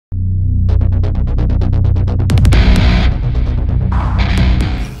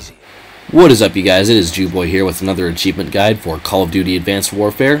What is up, you guys? It is Jewboy here with another achievement guide for Call of Duty Advanced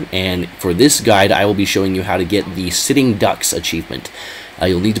Warfare, and for this guide I will be showing you how to get the Sitting Ducks achievement.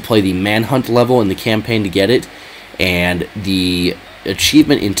 You'll need to play the Manhunt level in the campaign to get it, and the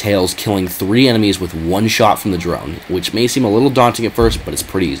achievement entails killing 3 enemies with 1 shot from the drone, which may seem a little daunting at first, but it's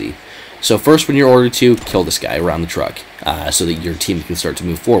pretty easy. So first, when you're ordered to, kill this guy around the truck so that your team can start to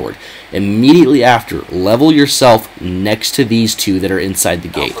move forward. Immediately after, level yourself next to these 2 that are inside the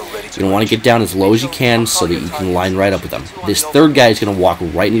gate. You're going to want to get down as low as you can so that you can line right up with them. This third guy is going to walk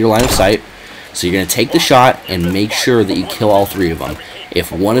right into your line of sight, so you're going to take the shot and make sure that you kill all 3 of them.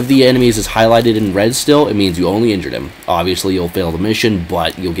 If one of the enemies is highlighted in red still, it means you only injured him. Obviously, you'll fail the mission,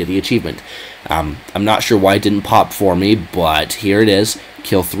 but you'll get the achievement. I'm not sure why it didn't pop for me, but here it is.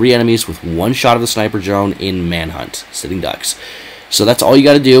 Kill 3 enemies with 1 shot of the sniper drone in Manhunt, Sitting Ducks. So that's all you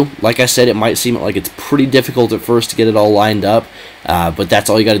got to do. Like I said, it might seem like it's pretty difficult at first to get it all lined up, but that's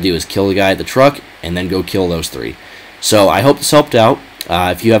all you got to do is kill the guy at the truck and then go kill those 3. So I hope this helped out.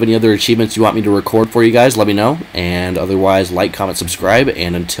 If you have any other achievements you want me to record for you guys, let me know. And otherwise, like, comment, subscribe.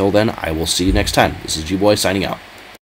 And until then, I will see you next time. This is Jewboy signing out.